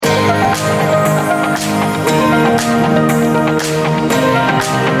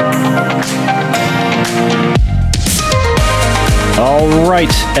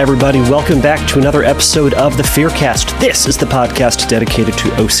everybody. Welcome back to another episode of the Fearcast. This is the podcast dedicated to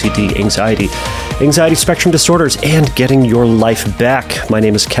OCD, anxiety spectrum disorders, and getting your life back. My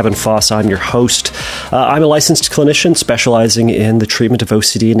name is Kevin Foss. I'm your host. I'm a licensed clinician specializing in the treatment of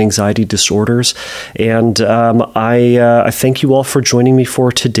OCD and anxiety disorders, and I thank you all for joining me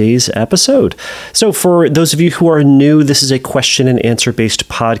for today's episode. So for those of you who are new, this is a question and answer based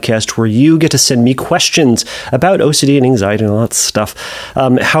podcast where you get to send me questions about OCD and anxiety and all that stuff.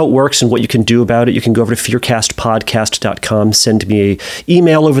 How it works and what you can do about it. You can go over to fearcastpodcast.com, send me an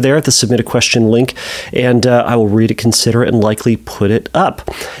email over there at the submit a question link, and I will read it, consider it, and likely put it up.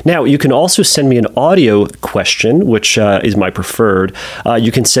 Now, you can also send me an audio question, which is my preferred.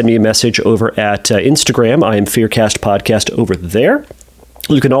 You can send me a message over at Instagram. I am Fearcast Podcast over there.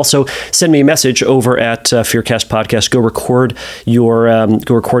 You can also send me a message over at Fearcast Podcast. Go record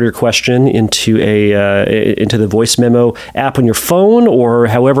your question into the voice memo app on your phone, or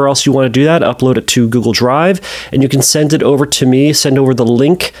however else you want to do that. Upload it to Google Drive, and you can send it over to me. Send over the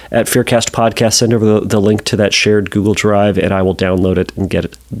link at Fearcast Podcast. Send over the link to that shared Google Drive, and I will download it and get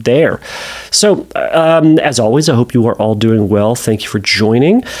it there. So, as always, I hope you are all doing well. Thank you for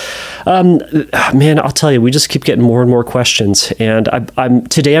joining. Man, I'll tell you, we just keep getting more and more questions, and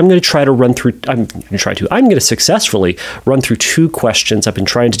today I'm going to successfully run through two questions. I've been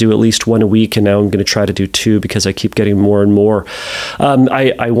trying to do at least one a week, and now I'm going to try to do two because I keep getting more and more.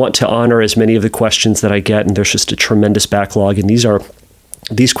 I want to honor as many of the questions that I get, and there's just a tremendous backlog, and these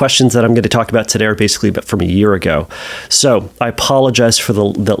questions that I'm going to talk about today are basically from a year ago. So I apologize for the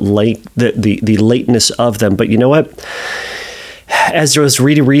lateness of them, but you know what? As I was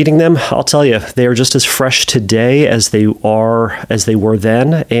reading them, I'll tell you, they are just as fresh today as they were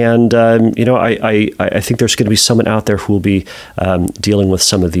then. And I think there's going to be someone out there who will be dealing with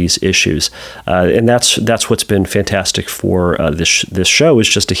some of these issues. And that's what's been fantastic for this show, is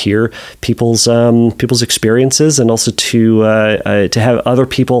just to hear people's experiences, and also to have other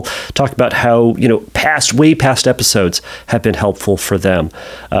people talk about how way past episodes have been helpful for them.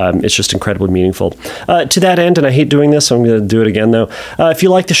 It's just incredibly meaningful. To that end, and I hate doing this, so I'm going to do it again though. If you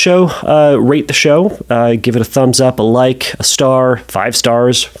like the show, rate the show, give it a thumbs up, a like, a star, 5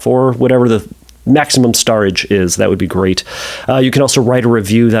 stars, 4, whatever the maximum starage is. That would be great. You can also write a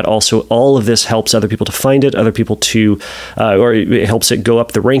review. That also, all of this helps other people to find it, other people to, or it helps it go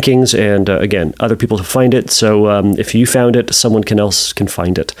up the rankings, and again, other people to find it. So if you found it, someone else can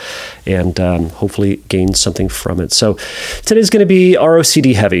find it, and hopefully gain something from it. So today's going to be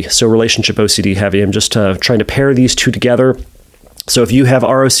ROCD heavy, so relationship OCD heavy. I'm just trying to pair these two together. So if you have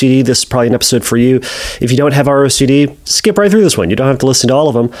ROCD, this is probably an episode for you. If you don't have ROCD, skip right through this one. You don't have to listen to all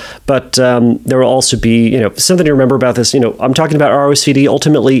of them. But there will also be, something to remember about this. I'm talking about ROCD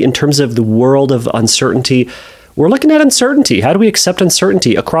ultimately in terms of the world of uncertainty. We're looking at uncertainty. How do we accept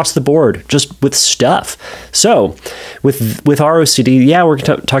uncertainty across the board, just with stuff? So with ROCD, yeah, we're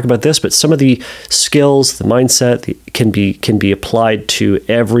going to talk about this, but some of the skills, the mindset can be applied to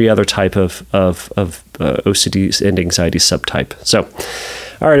every other type of OCD and anxiety subtype. So,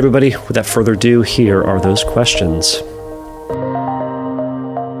 all right, everybody, without further ado, here are those questions.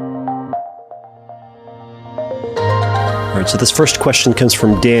 All right, so this first question comes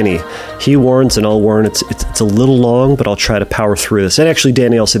from Danny. He warns, and I'll warn, it's a little long, but I'll try to power through this. And actually,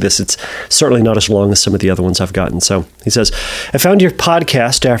 Danny, I'll say this, it's certainly not as long as some of the other ones I've gotten. So he says, I found your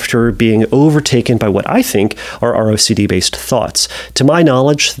podcast after being overtaken by what I think are ROCD-based thoughts. To my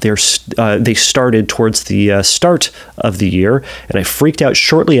knowledge, they started towards the start of the year, and I freaked out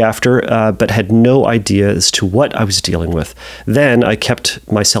shortly after, but had no idea as to what I was dealing with. Then I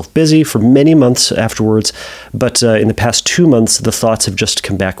kept myself busy for many months afterwards, but in the past 2 months, the thoughts have just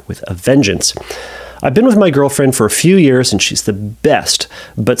come back with a vengeance. I've been with my girlfriend for a few years, and she's the best.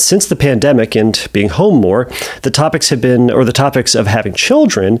 But since the pandemic and being home more, the topics of having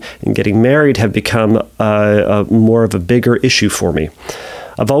children and getting married have become more of a bigger issue for me.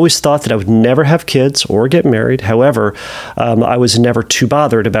 I've always thought that I would never have kids or get married. However, I was never too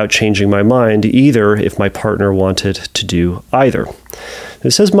bothered about changing my mind, either if my partner wanted to do either.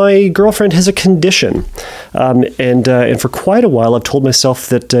 It says my girlfriend has a condition, and for quite a while I've told myself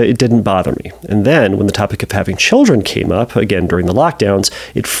that it didn't bother me. And then when the topic of having children came up, again during the lockdowns,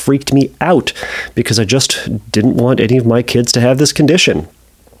 it freaked me out because I just didn't want any of my kids to have this condition.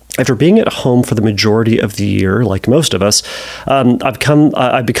 After being at home for the majority of the year, like most of us,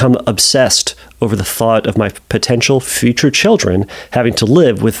 I've become obsessed over the thought of my potential future children having to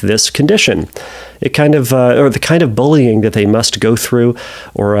live with this condition. It or the kind of bullying that they must go through,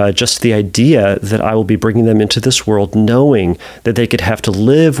 or just the idea that I will be bringing them into this world knowing that they could have to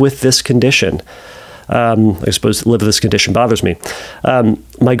live with this condition. I suppose live with this condition bothers me.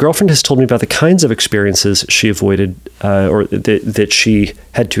 My girlfriend has told me about the kinds of experiences she avoided or that she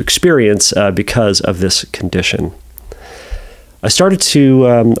had to experience because of this condition. I started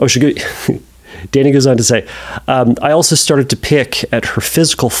to, Danny goes on to say, I also started to pick at her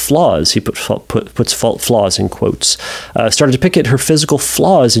physical flaws. He puts flaws in quotes. Started to pick at her physical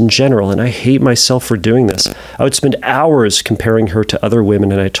flaws in general, and I hate myself for doing this. I would spend hours comparing her to other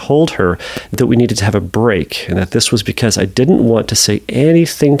women, and I told her that we needed to have a break, and that this was because I didn't want to say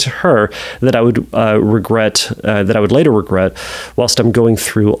anything to her that I would that I would later regret, whilst I'm going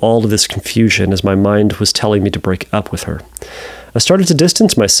through all of this confusion as my mind was telling me to break up with her. I started to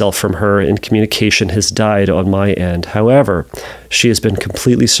distance myself from her, and communication has died on my end. However, she has been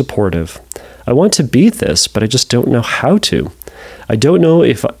completely supportive. I want to beat this, but I just don't know how to. I don't know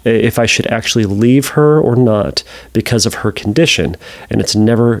if I should actually leave her or not because of her condition, and it's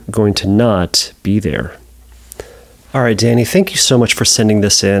never going to not be there. All right, Danny, thank you so much for sending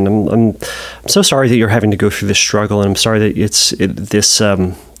this in. I'm so sorry that you're having to go through this struggle, and I'm sorry that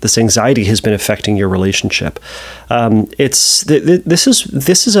this anxiety has been affecting your relationship. This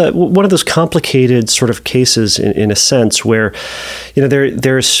is one of those complicated sort of cases in a sense where,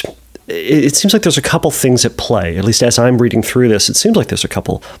 there's. It seems like there's a couple things at play. At least as I'm reading through this, it seems like there's a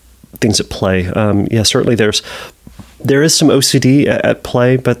couple things at play. Certainly there is some OCD at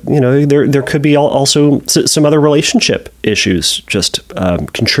play, but there could be also some other relationship issues just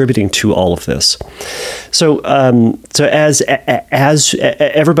contributing to all of this. So as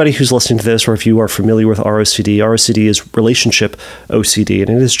everybody who's listening to this, or if you are familiar with ROCD is relationship OCD, and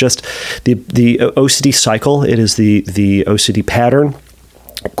it is just the OCD cycle. It is the OCD pattern,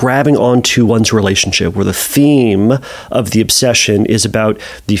 grabbing onto one's relationship, where the theme of the obsession is about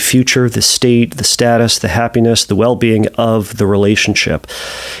the future, the state, the status, the happiness, the well-being of the relationship.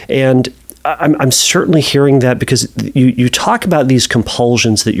 And I'm certainly hearing that because you talk about these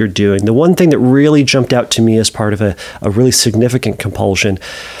compulsions that you're doing. The one thing that really jumped out to me as part of a really significant compulsion,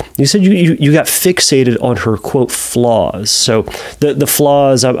 you said you got fixated on her, quote, flaws. So the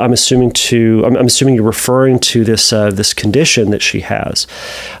flaws, I'm assuming you're referring to this condition that she has,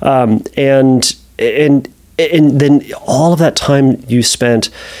 and then all of that time you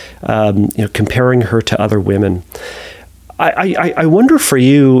spent, comparing her to other women. I wonder for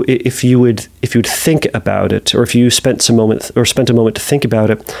you if you would think about it, or if you spent a moment to think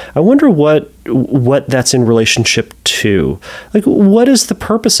about it. I wonder what that's in relationship to. Like, what is the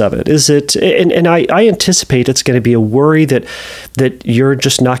purpose of it? Is it? And I anticipate it's going to be a worry that you're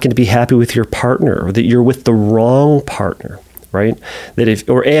just not going to be happy with your partner, or that you're with the wrong partner. Right? And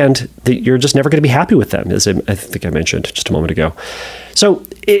that you're just never going to be happy with them, as I think I mentioned just a moment ago. So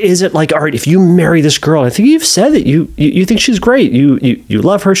is it like, all right, if you marry this girl, I think you've said that you think she's great. You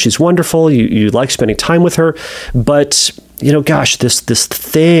love her. She's wonderful. You like spending time with her. But, gosh, this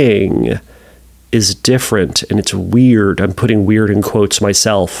thing is different, and it's weird. I'm putting weird in quotes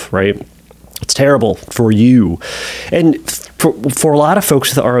myself, right? It's terrible for you. And for a lot of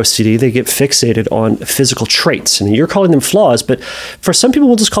folks with ROCD, they get fixated on physical traits. And you're calling them flaws, but for some people,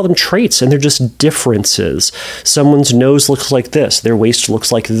 we'll just call them traits, and they're just differences. Someone's nose looks like this. Their waist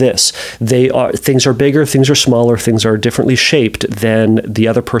looks like this. Things are bigger, things are smaller, things are differently shaped than the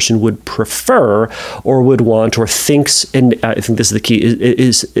other person would prefer or would want or thinks. And I think this is the key,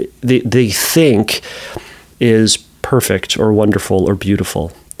 is they think is perfect or wonderful or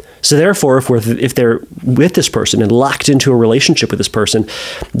beautiful. So therefore, if they're with this person and locked into a relationship with this person,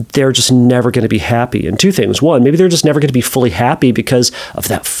 they're just never going to be happy. And two things. One, maybe they're just never going to be fully happy because of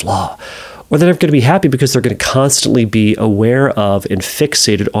that flaw. Or they're never going to be happy because they're going to constantly be aware of and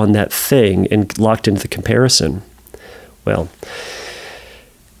fixated on that thing and locked into the comparison. Well,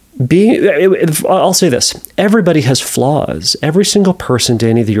 I'll say this. Everybody has flaws. Every single person,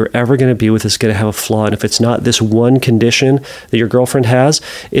 Danny, that you're ever going to be with is going to have a flaw. And if it's not this one condition that your girlfriend has,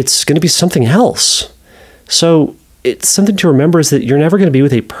 it's going to be something else. So it's something to remember is that you're never going to be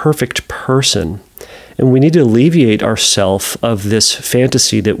with a perfect person. And we need to alleviate ourselves of this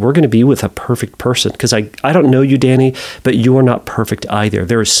fantasy that we're going to be with a perfect person. Because I don't know you, Danny, but you are not perfect either.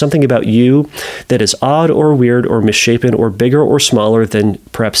 There is something about you that is odd or weird or misshapen or bigger or smaller than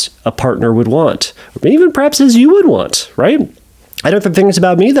perhaps a partner would want. Or even perhaps as you would want, right? I know there are things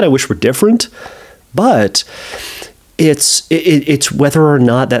about me that I wish were different, but it's whether or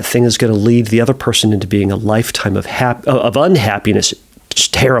not that thing is going to lead the other person into being a lifetime of unhappiness,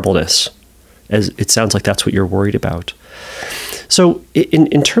 terribleness. As it sounds like that's what you're worried about. So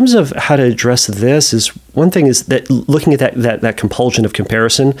in terms of how to address this, is one thing is that looking at that compulsion of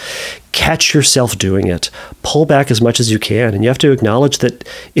comparison, catch yourself doing it. Pull back as much as you can, and you have to acknowledge that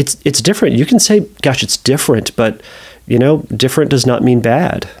it's different. You can say, gosh, it's different, but different does not mean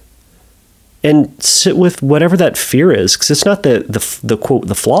bad. And sit with whatever that fear is, because it's not the quote,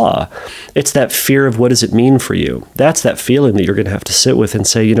 the flaw. It's that fear of what does it mean for you. That's that feeling that you're going to have to sit with and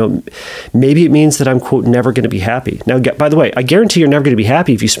say, maybe it means that I'm, quote, never going to be happy. Now, by the way, I guarantee you're never going to be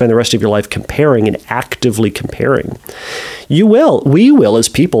happy if you spend the rest of your life comparing and actively comparing. We will, as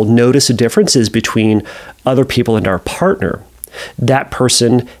people, notice differences between other people and our partner. That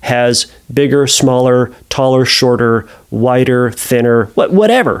person has bigger, smaller, taller, shorter, wider, thinner,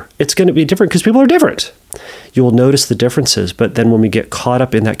 whatever. It's going to be different because people are different. You will notice the differences, but then when we get caught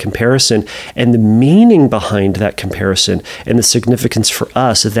up in that comparison and the meaning behind that comparison and the significance for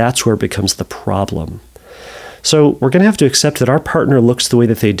us, that's where it becomes the problem. So we're going to have to accept that our partner looks the way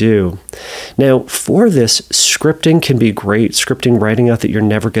that they do. Now, for this, scripting can be great. Scripting, writing out that you're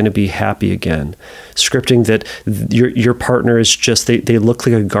never going to be happy again. Scripting that your partner is just, they look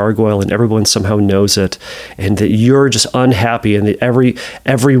like a gargoyle and everyone somehow knows it, and that you're just unhappy, and that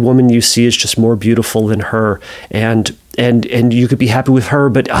every woman you see is just more beautiful than her, and you could be happy with her,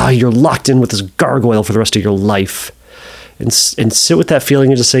 but you're locked in with this gargoyle for the rest of your life. And sit with that feeling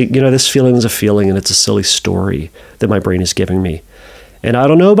and just say, this feeling is a feeling and it's a silly story that my brain is giving me. And I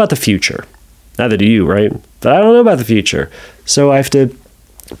don't know about the future. Neither do you, right? But I don't know about the future. So I have to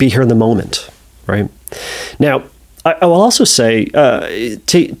be here in the moment, right? Now, I will also say,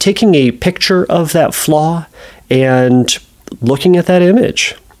 taking a picture of that flaw and looking at that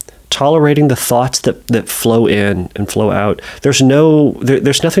image, tolerating the thoughts that flow in and flow out. There's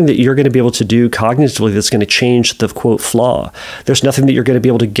nothing that you're going to be able to do cognitively that's going to change the, quote, flaw. There's nothing that you're going to be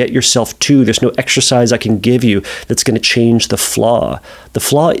able to get yourself to. There's no exercise I can give you that's going to change the flaw. The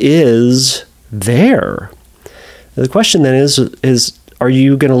flaw is there. The question then is are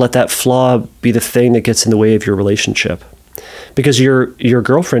you going to let that flaw be the thing that gets in the way of your relationship? Because your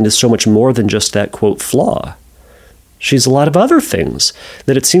girlfriend is so much more than just that, quote, flaw. She's a lot of other things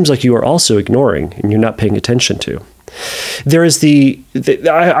that it seems like you are also ignoring and you're not paying attention to. There is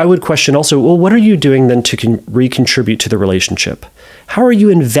I would question also, well, what are you doing then to recontribute to the relationship? How are you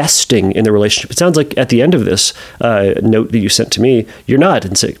investing in the relationship? It sounds like at the end of this note that you sent to me, you're not.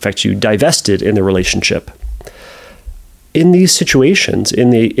 In fact, you divested in the relationship. In these situations,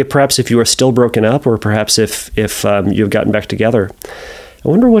 perhaps if you are still broken up, or perhaps if you've gotten back together, I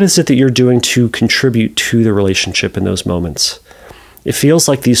wonder what is it that you're doing to contribute to the relationship in those moments. It feels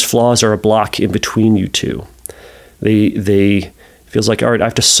like these flaws are a block in between you two. They feels like, all right, I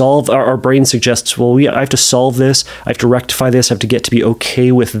have to solve, our brain suggests, well, I have to solve this, I have to rectify this, I have to get to be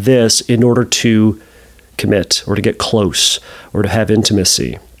okay with this in order to commit or to get close or to have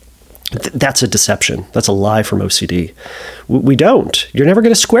intimacy. That's a deception. That's a lie from OCD. We don't. You're never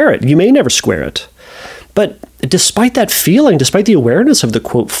going to square it. You may never square it. But despite that feeling, despite the awareness of the,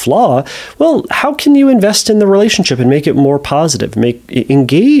 quote, flaw, well, how can you invest in the relationship and make it more positive,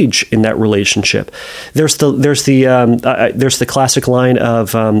 engage in that relationship? There's the classic line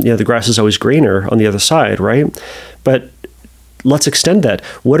of, the grass is always greener on the other side, right? But let's extend that.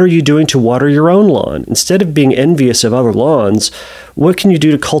 What are you doing to water your own lawn? Instead of being envious of other lawns, what can you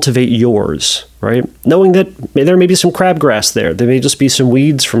do to cultivate yours, right? Knowing that there may be some crabgrass there. There may just be some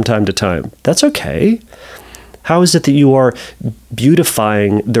weeds from time to time. That's okay. How is it that you are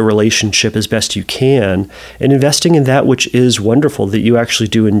beautifying the relationship as best you can and investing in that which is wonderful, that you actually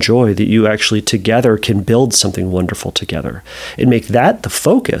do enjoy, that you actually together can build something wonderful together, and make that the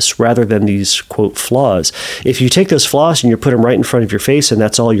focus rather than these, quote, flaws? If you take those flaws and you put them right in front of your face and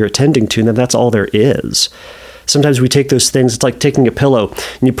that's all you're attending to, then that's all there is. Sometimes we take those things, it's like taking a pillow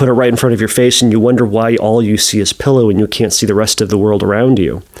and you put it right in front of your face and you wonder why all you see is pillow and you can't see the rest of the world around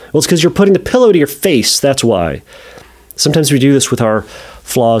you. Well, it's because you're putting the pillow to your face. That's why. Sometimes we do this with our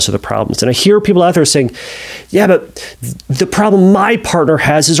flaws or the problems. And I hear people out there saying, yeah, but the problem my partner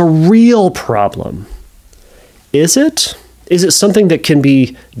has is a real problem. Is it? Is it something that can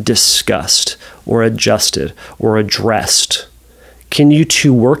be discussed or adjusted or addressed? Can you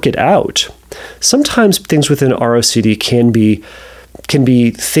two work it out? Sometimes things within ROCD can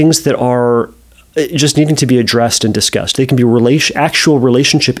be things that are just needing to be addressed and discussed. They can be actual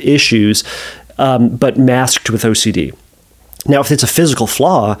relationship issues, but masked with OCD. Now, if it's a physical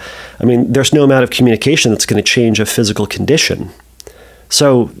flaw, there's no amount of communication that's going to change a physical condition.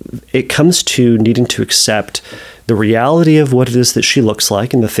 So it comes to needing to accept the reality of what it is that she looks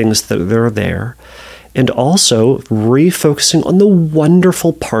like and the things that are there, and also refocusing on the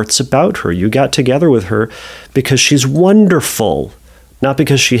wonderful parts about her. You got together with her because she's wonderful, not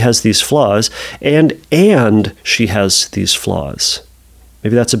because she has these flaws, and she has these flaws.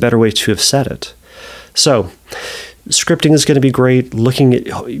 Maybe that's a better way to have said it. So, scripting is going to be great.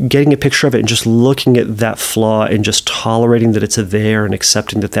 Getting a picture of it and just looking at that flaw and just tolerating that it's there and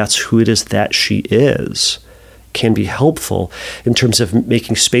accepting that that's who it is that she is can be helpful in terms of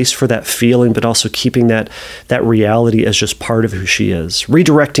making space for that feeling, but also keeping that reality as just part of who she is.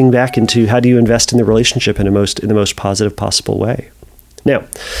 Redirecting back into how do you invest in the relationship in the most positive possible way. Now,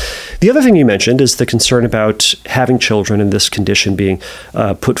 the other thing you mentioned is the concern about having children and this condition being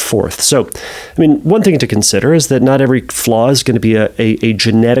put forth. So, I mean, one thing to consider is that not every flaw is going to be a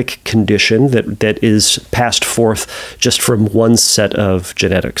genetic condition that is passed forth just from one set of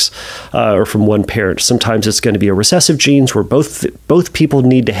genetics or from one parent. Sometimes it's going to be a recessive genes where both people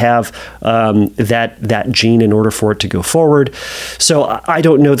need to have that gene in order for it to go forward. So I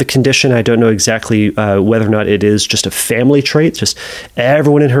don't know the condition. I don't know exactly whether or not it is just a family trait. Just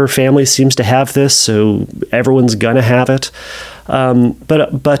everyone in her family seems to have this, so everyone's gonna have it.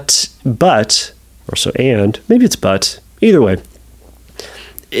 But, maybe it's but. Either way,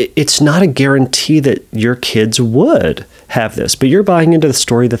 it's not a guarantee that your kids would have this, but you're buying into the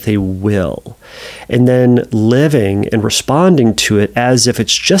story that they will, and then living and responding to it as if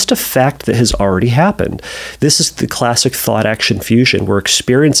it's just a fact that has already happened. This is the classic thought-action fusion. We're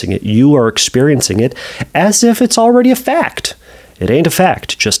experiencing it. You are experiencing it as if it's already a fact. It ain't a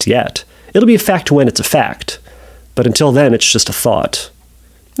fact just yet. It'll be a fact when it's a fact. But until then, it's just a thought.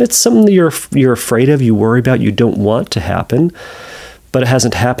 It's something that you're afraid of, you worry about, you don't want to happen, but it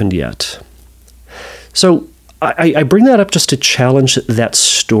hasn't happened yet. So I bring that up just to challenge that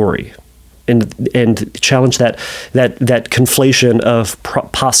story and challenge that conflation of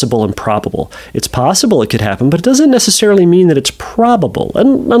possible and probable. It's possible it could happen, but it doesn't necessarily mean that it's probable,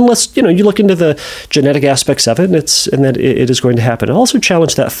 unless you look into the genetic aspects of it, and that it is going to happen. I also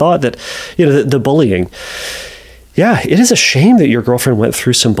challenge that thought that the bullying. Yeah, it is a shame that your girlfriend went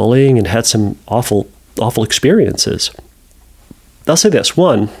through some bullying and had some awful experiences. I'll say this: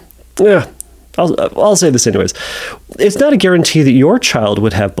 one, I'll say this anyways. It's not a guarantee that your child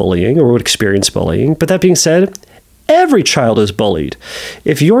would have bullying or would experience bullying. But that being said, every child is bullied.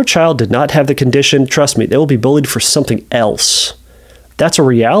 If your child did not have the condition, trust me, they will be bullied for something else. That's a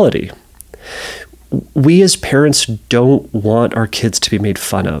reality. We as parents don't want our kids to be made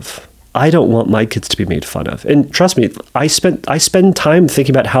fun of. I don't want my kids to be made fun of. And trust me, I spend time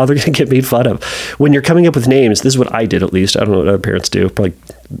thinking about how they're going to get made fun of. When you're coming up with names, this is what I did at least. I don't know what other parents do, probably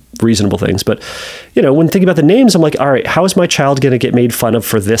reasonable things. But, when thinking about the names, I'm like, all right, how is my child going to get made fun of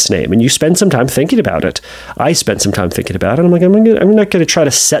for this name? And you spend some time thinking about it. I spent some time thinking about it. I'm like, I'm not going to try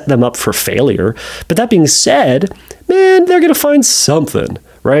to set them up for failure. But that being said, man, they're going to find something,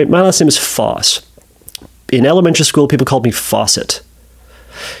 right? My last name is Foss. In elementary school, people called me Fawcett.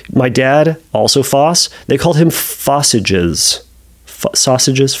 My dad, also Foss, they called him Fossages.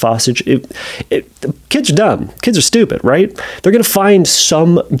 Sausage. Kids are dumb. Kids are stupid, right? They're going to find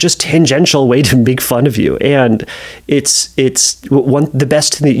some just tangential way to make fun of you. And the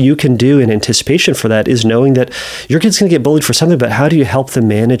best thing that you can do in anticipation for that is knowing that your kid's going to get bullied for something, but how do you help them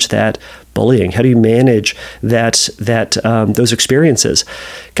manage that bullying? How do you manage those experiences?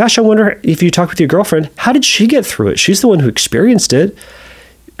 Gosh, I wonder if you talk with your girlfriend, how did she get through it? She's the one who experienced it.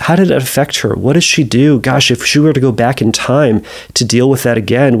 How did it affect her? What does she do? Gosh, if she were to go back in time to deal with that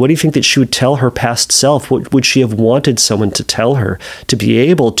again, what do you think that she would tell her past self? What would she have wanted someone to tell her to be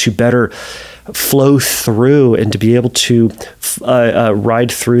able to better flow through and to be able to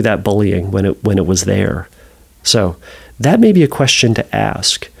ride through that bullying when it was there? So that may be a question to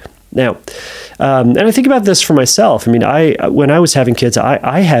ask. Now, and I think about this for myself. I mean, when I was having kids,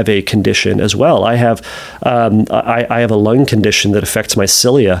 I have a condition as well. I have a lung condition that affects my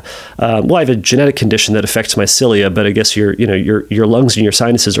cilia. I have a genetic condition that affects my cilia, but I guess your lungs and your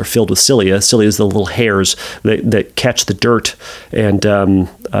sinuses are filled with cilia. Cilia is the little hairs that catch the dirt, and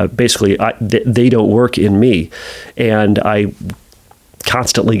basically they don't work in me, and I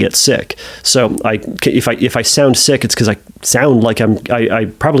constantly get sick. So if I sound sick, it's because I sound like I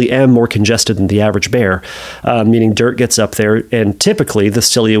probably am more congested than the average bear, meaning dirt gets up there, and typically the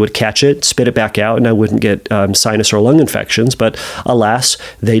cilia would catch it, spit it back out, and I wouldn't get sinus or lung infections. But alas,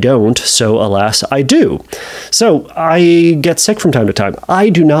 they don't. So alas, I do. So I get sick from time to time.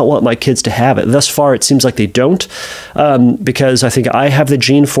 I do not want my kids to have it. Thus far, it seems like they don't, because I think I have the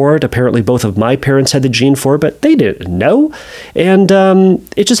gene for it. Apparently, both of my parents had the gene for it, but they didn't know. And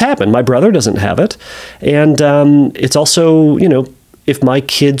it just happened. My brother doesn't have it. And it's also, if my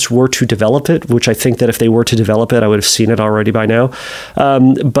kids were to develop it, which I think that if they were to develop it, I would have seen it already by now.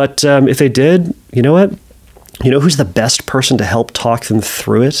 But if they did, you know what? You know who's the best person to help talk them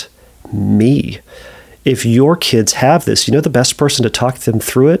through it? Me. If your kids have this, you know the best person to talk them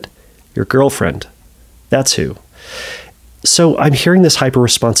through it? Your girlfriend. That's who. So I'm hearing this hyper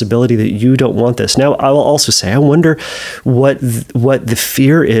responsibility that you don't want this. Now, I will also say, I wonder what the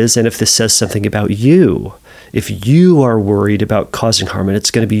fear is and if this says something about you. If you are worried about causing harm, and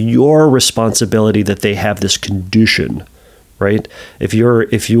it's going to be your responsibility that they have this condition, right? If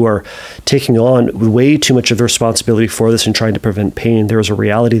you are taking on way too much of the responsibility for this and trying to prevent pain, there is a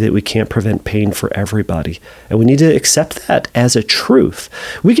reality that we can't prevent pain for everybody. And we need to accept that as a truth.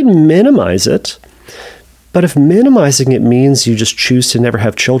 We can minimize it, but if minimizing it means you just choose to never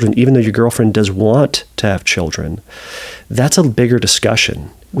have children, even though your girlfriend does want to have children, that's a bigger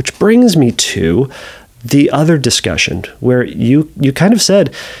discussion. Which brings me to the other discussion where you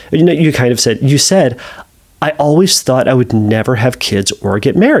said, I always thought I would never have kids or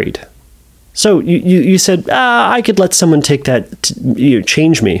get married. So you said, I could let someone take that,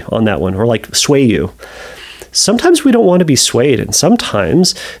 change me on that one, or like sway you. Sometimes we don't want to be swayed, and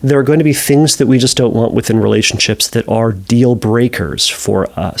sometimes there are going to be things that we just don't want within relationships that are deal breakers for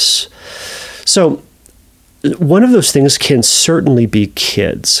us. So one of those things can certainly be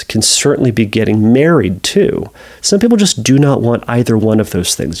kids, can certainly be getting married too. Some people just do not want either one of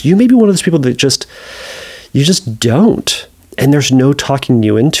those things. You may be one of those people that you just don't, and there's no talking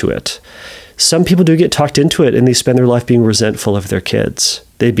you into it. Some people do get talked into it, and they spend their life being resentful of their kids.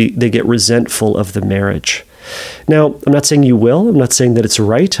 They get resentful of the marriage. Now, I'm not saying you will. I'm not saying that it's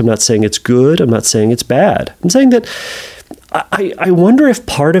right. I'm not saying it's good. I'm not saying it's bad. I'm saying that I wonder if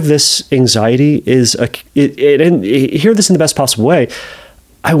part of this anxiety is, and hear this in the best possible way,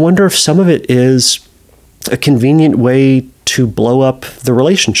 I wonder if some of it is a convenient way to blow up the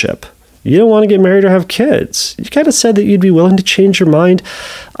relationship. You don't want to get married or have kids. You kind of said that you'd be willing to change your mind.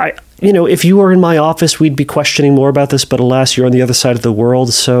 If you were in my office, we'd be questioning more about this, but alas, you're on the other side of the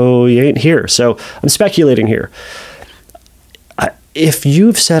world, so you ain't here. So I'm speculating here. If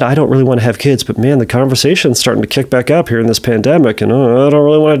you've said, I don't really want to have kids, but man, the conversation's starting to kick back up here in this pandemic, and I don't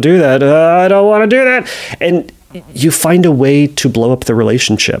really want to do that. I don't want to do that. And you find a way to blow up the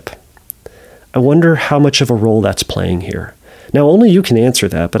relationship. I wonder how much of a role that's playing here. Now, only you can answer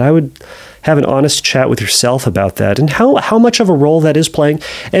that, but I would have an honest chat with yourself about that and how much of a role that is playing.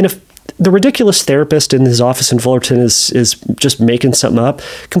 And if the ridiculous therapist in his office in Fullerton is just making something up,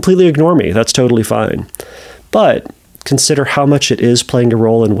 completely ignore me. That's totally fine. But consider how much it is playing a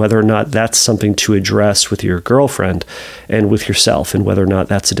role and whether or not that's something to address with your girlfriend and with yourself, and whether or not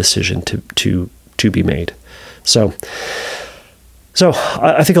that's a decision to be made. So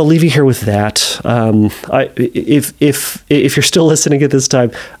I think I'll leave you here with that. If you're still listening at this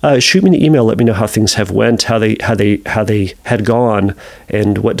time, shoot me an email. Let me know how things have went, how they had gone,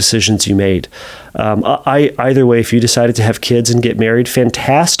 and what decisions you made. Either way, if you decided to have kids and get married,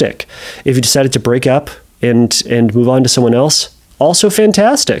 fantastic. If you decided to break up and move on to someone else, also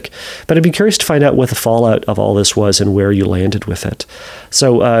fantastic. But I'd be curious to find out what the fallout of all this was and where you landed with it.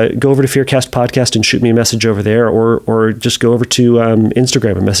 So go over to Fearcast Podcast and shoot me a message over there, or just go over to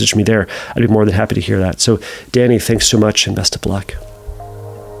Instagram and message me there. I'd be more than happy to hear that. So Danny, thanks so much and best of luck.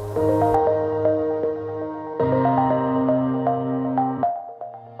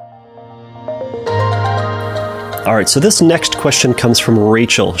 All right, so this next question comes from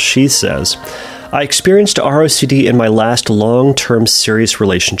Rachel. She says, I experienced ROCD in my last long-term serious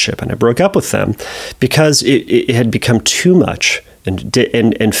relationship, and I broke up with them because it had become too much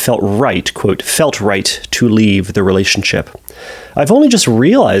and felt right, quote, felt right to leave the relationship. I've only just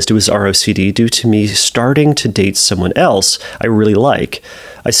realized it was ROCD due to me starting to date someone else I really like.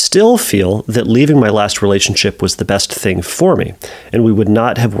 I still feel that leaving my last relationship was the best thing for me, and we would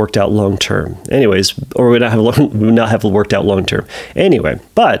not have worked out long term. Anyways, or we would not have worked out long term. Anyway,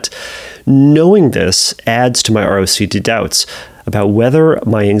 but knowing this adds to my ROCD doubts about whether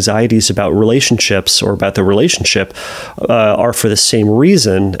my anxieties about relationships or about the relationship are for the same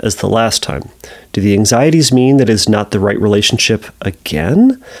reason as the last time. Do the anxieties mean that it's not the right relationship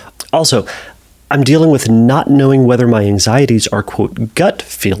again? Also, I'm dealing with not knowing whether my anxieties are, quote, gut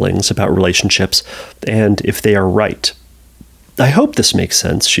feelings about relationships and if they are right. I hope this makes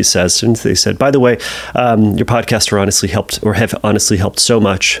sense, she says. And they said, by the way, your podcasts have honestly helped so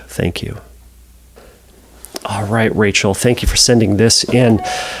much. Thank you. All right, Rachel, thank you for sending this in.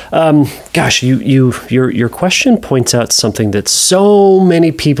 Your question points out something that so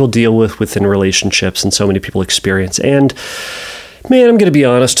many people deal with within relationships and so many people experience. And Man, I'm going to be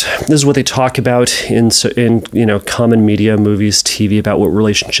honest. This is what they talk about in common media, movies, TV, about what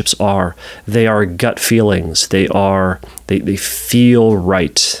relationships are. They are gut feelings. They feel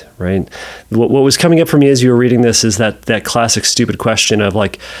right, right? What was coming up for me as you were reading this is that classic stupid question of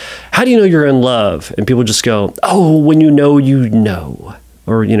like, how do you know you're in love? And people just go, oh, when you know, you know.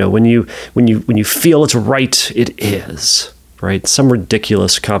 Or, when you feel it's right, it is. Right? Some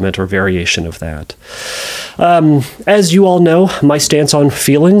ridiculous comment or variation of that. As you all know, my stance on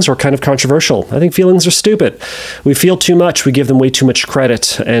feelings are kind of controversial. I think feelings are stupid. We feel too much. We give them way too much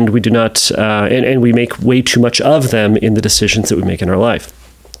credit, and we do not, and we make way too much of them in the decisions that we make in our life.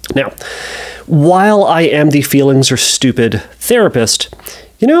 Now, while I am the feelings are stupid therapist,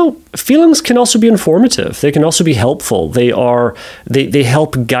 feelings can also be informative. They can also be helpful. They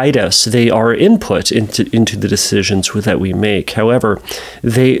help guide us. They are input into the decisions that we make. However,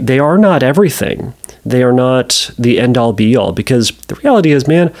 they are not everything. They are not the end-all be-all, because the reality is,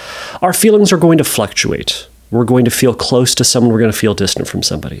 man, our feelings are going to fluctuate. We're going to feel close to someone. We're going to feel distant from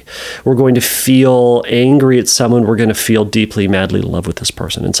somebody. We're going to feel angry at someone. We're going to feel deeply, madly in love with this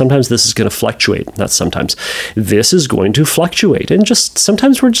person. And sometimes this is going to fluctuate. Not sometimes. This is going to fluctuate. And just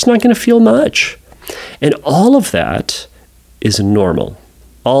sometimes we're just not going to feel much. And all of that is normal.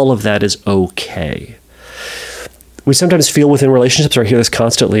 All of that is okay. We sometimes feel within relationships, or I hear this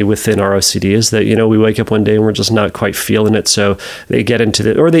constantly within our OCD, is that, we wake up one day and we're just not quite feeling it. So they get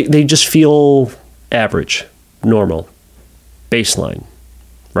into or they just feel average. Normal, baseline,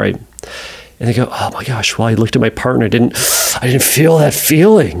 right? And they go, oh my gosh, well, I looked at my partner, I didn't feel that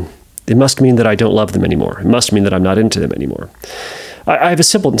feeling. It must mean that I don't love them anymore. It must mean that I'm not into them anymore. I have a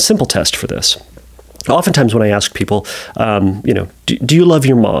simple test for this. Oftentimes when I ask people, do you love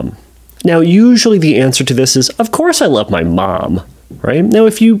your mom? Now, usually the answer to this is, of course I love my mom. Right? Now,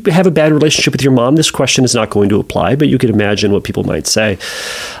 if you have a bad relationship with your mom, this question is not going to apply, but you could imagine what people might say.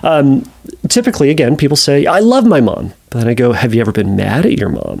 Typically, again, people say, I love my mom. But then I go, have you ever been mad at your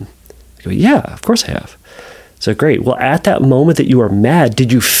mom? I go, yeah, of course I have. So great. Well, at that moment that you are mad,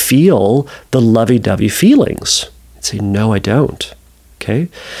 did you feel the lovey-dovey feelings? I'd say, no, I don't. Okay.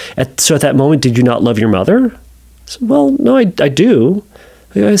 So at that moment, did you not love your mother? I said, well, no, I do.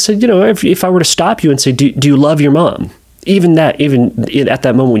 I said, if I were to stop you and say, do you love your mom? Even at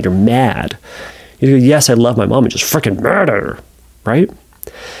that moment when you're mad, you go, yes, I love my mom, and just freaking mad at her, right?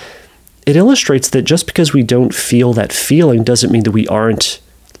 It illustrates that just because we don't feel that feeling doesn't mean that we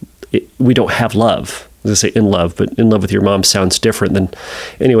don't have love. I was going to say in love, but in love with your mom sounds different than,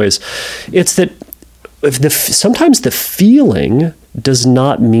 anyways. It's that sometimes the feeling does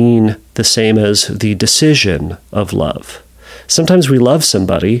not mean the same as the decision of love. Sometimes we love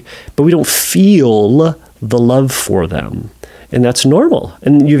somebody, but we don't feel the love for them. And that's normal.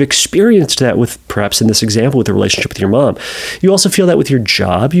 And you've experienced that with, perhaps in this example, with the relationship with your mom. You also feel that with your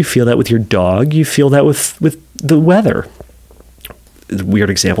job. You feel that with your dog. You feel that with the weather.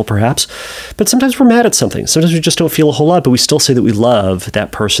 Weird example, perhaps. But sometimes we're mad at something. Sometimes we just don't feel a whole lot, but we still say that we love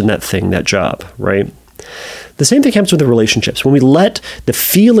that person, that thing, that job, right? The same thing happens with the relationships. When we let the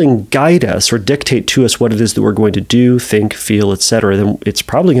feeling guide us or dictate to us what it is that we're going to do, think, feel, etc., then it's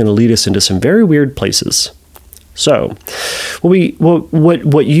probably going to lead us into some very weird places. So,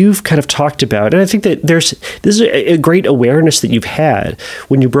 what you've kind of talked about, and I think that this is a great awareness that you've had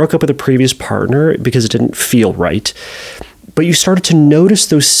when you broke up with a previous partner because it didn't feel right, but you started to notice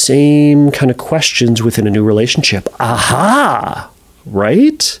those same kind of questions within a new relationship. Aha!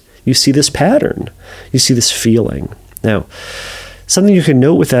 Right? You see this pattern. You see this feeling. Now, something you can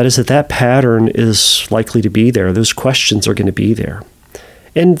note with that is that pattern is likely to be there. Those questions are going to be there.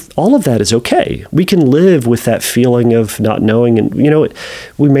 And all of that is okay. We can live with that feeling of not knowing, and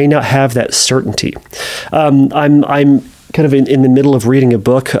we may not have that certainty. I'm kind of in the middle of reading a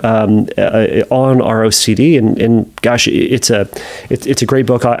book on our OCD, and gosh, it's a great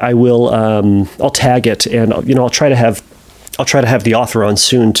book. I'll tag it, and I'll try to have the author on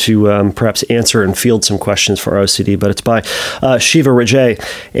soon to perhaps answer and field some questions for OCD. But it's by Shiva Rajay,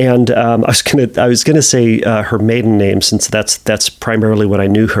 and I was gonna say her maiden name, since that's primarily when I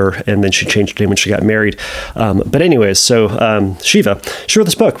knew her, and then she changed her name when she got married. But anyways, so Shiva, she wrote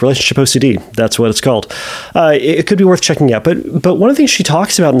this book, Relationship OCD. That's what it's called. It could be worth checking out. But one of the things she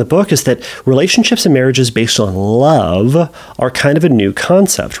talks about in the book is that relationships and marriages based on love are kind of a new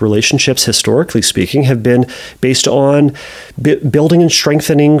concept. Relationships, historically speaking, have been based on building and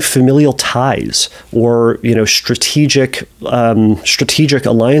strengthening familial ties, or strategic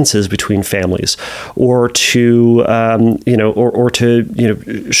alliances between families, or to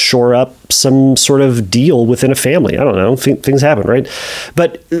shore up some sort of deal within a family. I don't know. Things happen, right?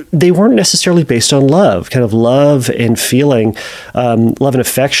 But they weren't necessarily based on love. Kind of love and feeling, love and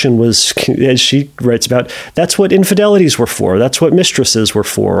affection was, as she writes about, that's what infidelities were for. That's what mistresses were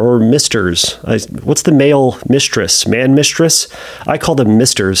for, or misters. What's the male mistress? Man mistress? I call them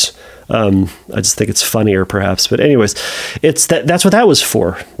misters. I just think it's funnier, perhaps. But anyways, that's what that was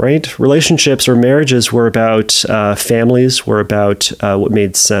for, right? Relationships or marriages were about families, were about what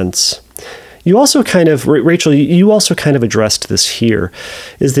made sense. You also kind of, Rachel, you also kind of addressed this here,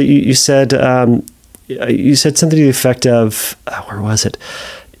 is that you said something to the effect of, where was it?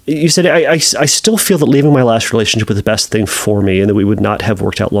 You said, I still feel that leaving my last relationship was the best thing for me and that we would not have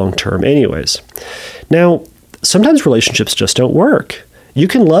worked out long term anyways. Now, sometimes relationships just don't work. You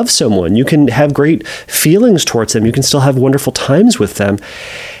can love someone, you can have great feelings towards them, you can still have wonderful times with them,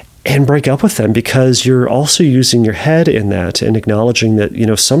 and break up with them because you're also using your head in that and acknowledging that,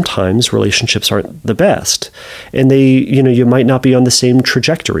 sometimes relationships aren't the best, and they, you might not be on the same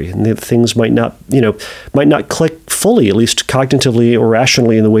trajectory, and things might not click fully, at least cognitively or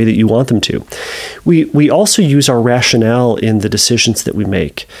rationally, in the way that you want them to. We also use our rationale in the decisions that we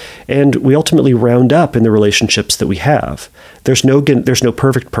make, and we ultimately round up in the relationships that we have. There's no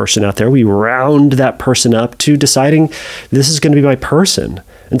perfect person out there. We round that person up to deciding this is going to be my person.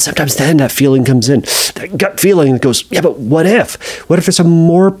 And sometimes then that feeling comes in, that gut feeling that goes, yeah, but what if? What if there's a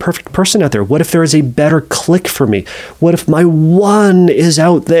more perfect person out there? What if there is a better click for me? What if my one is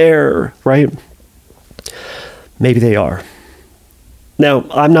out there, right? Maybe they are. Now,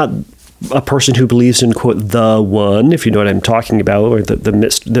 I'm not a person who believes in, quote, the one, if you know what I'm talking about, or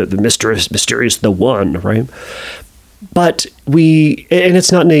the mysterious the one, right? But and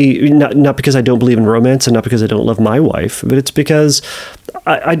it's not because I don't believe in romance and not because I don't love my wife, but it's because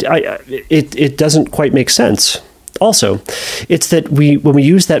it doesn't quite make sense. Also, it's that when we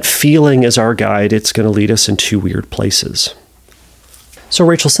use that feeling as our guide, it's going to lead us into weird places. So,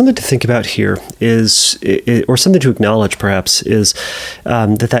 Rachel, something to think about here or something to acknowledge perhaps, is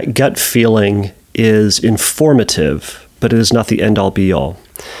that gut feeling is informative, but it is not the end-all be-all.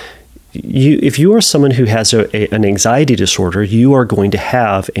 If you are someone who has an anxiety disorder, you are going to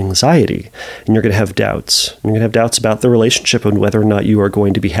have anxiety, and you're going to have doubts. You're going to have doubts about the relationship and whether or not you are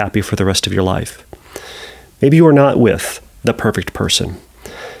going to be happy for the rest of your life. Maybe you are not with the perfect person.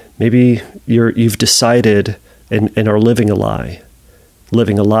 Maybe you've decided and are living a lie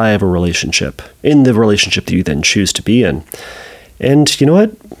of a relationship, in the relationship that you then choose to be in. And you know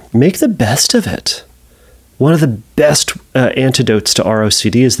what? Make the best of it. One of the best antidotes to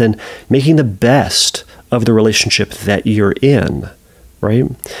ROCD is then making the best of the relationship that you're in, right?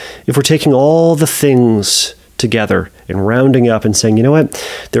 If we're taking all the things together and rounding up and saying, you know what,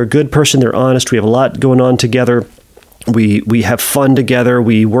 they're a good person, they're honest, we have a lot going on together, we have fun together,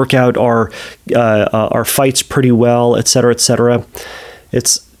 we work out our fights pretty well, et cetera,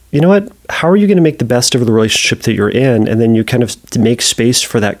 it's, you know what, how are you going to make the best of the relationship that you're in? And then you kind of make space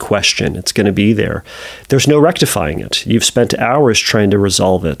for that question. It's going to be there. There's no rectifying it. You've spent hours trying to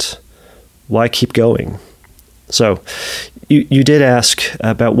resolve it. Why keep going? So you did ask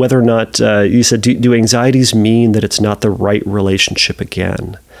about whether or not, you said, do anxieties mean that it's not the right relationship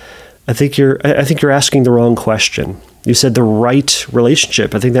again? I think you're asking the wrong question. You said the right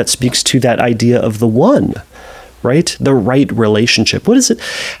relationship. I think that speaks to that idea of the one. Right? The right relationship. What is it?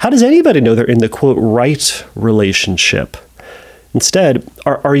 How does anybody know they're in the, quote, right relationship? Instead,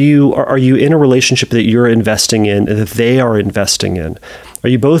 are you in a relationship that you're investing in and that they are investing in? Are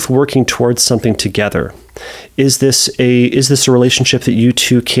you both working towards something together? Is this a relationship that you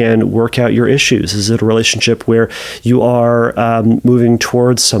two can work out your issues? Is it a relationship where you are moving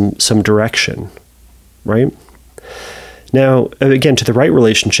towards some direction? Right? Now, again, to the right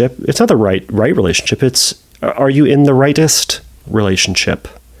relationship, it's not the right relationship. It's, are you in the rightest relationship?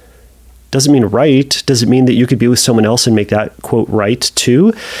 Doesn't mean right. Does it mean that you could be with someone else and make that, quote, right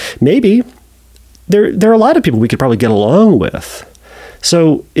too? Maybe. There are a lot of people we could probably get along with.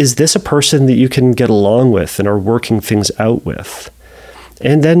 So is this a person that you can get along with and are working things out with?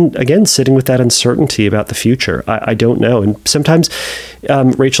 And then, again, sitting with that uncertainty about the future. I don't know. And sometimes,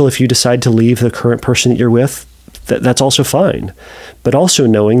 Rachel, if you decide to leave the current person that you're with, that's also fine. But also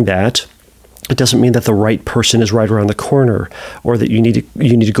knowing that it doesn't mean that the right person is right around the corner, or that you need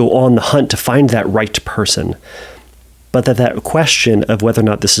to go on the hunt to find that right person. But that question of whether or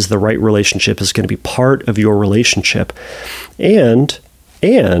not this is the right relationship is going to be part of your relationship. And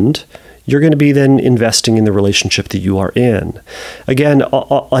you're going to be then investing in the relationship that you are in. Again,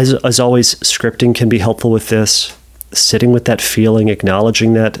 as always, scripting can be helpful with this. Sitting with that feeling,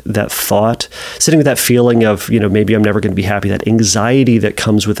 acknowledging that thought, sitting with that feeling of, maybe I'm never going to be happy, that anxiety that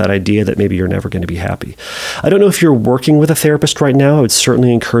comes with that idea that maybe you're never going to be happy. I don't know if you're working with a therapist right now. I would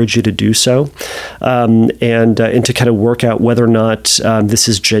certainly encourage you to do so, and to kind of work out whether or not this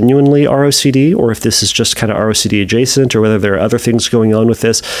is genuinely ROCD, or if this is just kind of ROCD adjacent, or whether there are other things going on with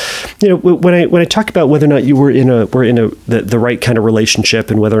this. When I talk about whether or not you were in the right kind of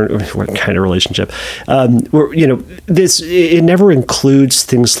relationship, and what kind of relationship, it never includes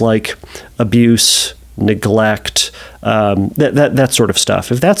things like abuse, neglect, that sort of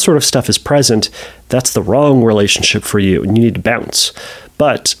stuff. If that sort of stuff is present, that's the wrong relationship for you, and you need to bounce.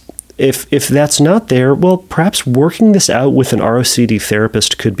 But if that's not there, well, perhaps working this out with an ROCD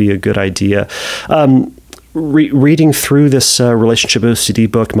therapist could be a good idea. Reading through this relationship OCD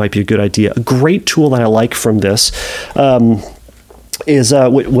book might be a good idea. A great tool that I like from this is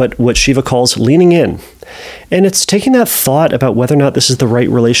what Shiva calls leaning in. And it's taking that thought about whether or not this is the right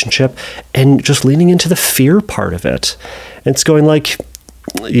relationship and just leaning into the fear part of it. And it's going like,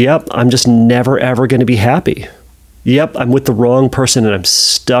 yep, I'm just never, ever going to be happy. Yep, I'm with the wrong person and I'm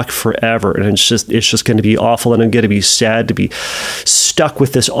stuck forever. And it's just going to be awful. And I'm going to be sad to be stuck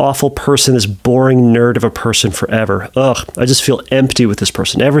with this awful person, this boring nerd of a person forever. Ugh, I just feel empty with this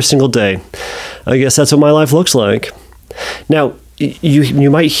person every single day. I guess that's what my life looks like. Now,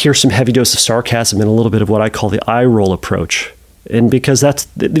 you might hear some heavy dose of sarcasm and a little bit of what I call the eye roll approach. And because that's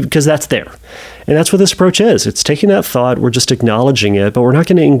there. And that's what this approach is. It's taking that thought, we're just acknowledging it, but we're not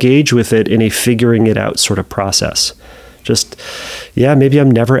going to engage with it in a figuring it out sort of process. Just, maybe I'm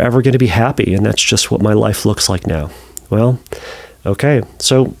never ever going to be happy, and that's just what my life looks like now. Well, okay,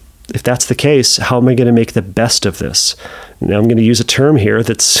 so if that's the case, how am I going to make the best of this? Now I'm going to use a term here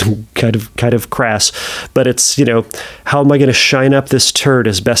that's kind of crass, but it's, how am I going to shine up this turd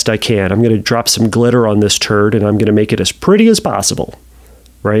as best I can? I'm going to drop some glitter on this turd and I'm going to make it as pretty as possible,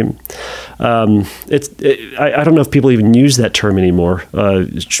 right? I don't know if people even use that term anymore.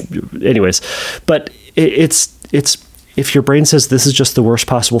 Anyways, but it's if your brain says this is just the worst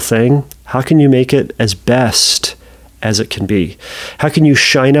possible thing, how can you make it as best as it can be? How can you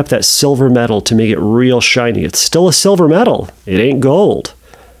shine up that silver metal to make it real shiny? It's still a silver metal. It ain't gold.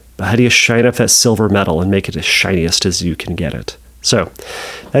 But how do you shine up that silver metal and make it as shiniest as you can get it? So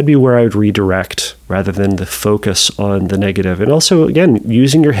that'd be where I would redirect rather than the focus on the negative. And also, again,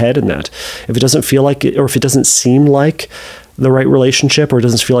 using your head in that. If it doesn't feel like it, or if it doesn't seem like the right relationship, or it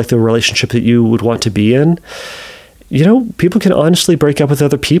doesn't feel like the relationship that you would want to be in, people can honestly break up with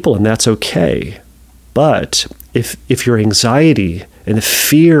other people, and that's okay. But if your anxiety and the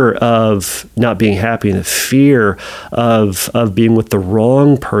fear of not being happy and the fear of being with the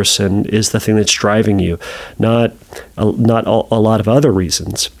wrong person is the thing that's driving you, not a lot of other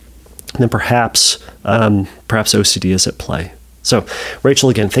reasons, then perhaps OCD is at play. So, Rachel,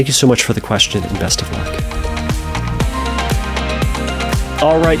 again, thank you so much for the question and best of luck.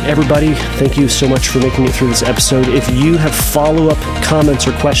 All right, everybody, thank you so much for making it through this episode. If you have follow-up comments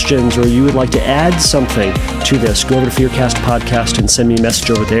or questions, or you would like to add something to this, go over to Fearcast Podcast and send me a message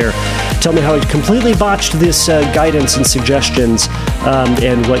over there. Tell me how I completely botched this guidance and suggestions,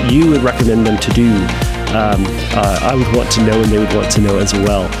 and what you would recommend them to do. I would want to know, and they would want to know as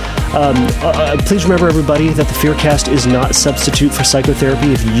well. Please remember, everybody, that the Fearcast is not a substitute for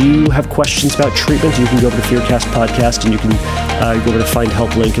psychotherapy. If you have questions about treatment, you can go over to Fearcast Podcast, and you can go over to Find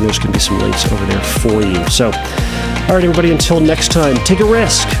Help link, and there's going to be some links over there for you. So, all right, everybody, until next time, take a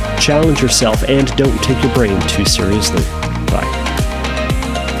risk, challenge yourself, and don't take your brain too seriously. Bye.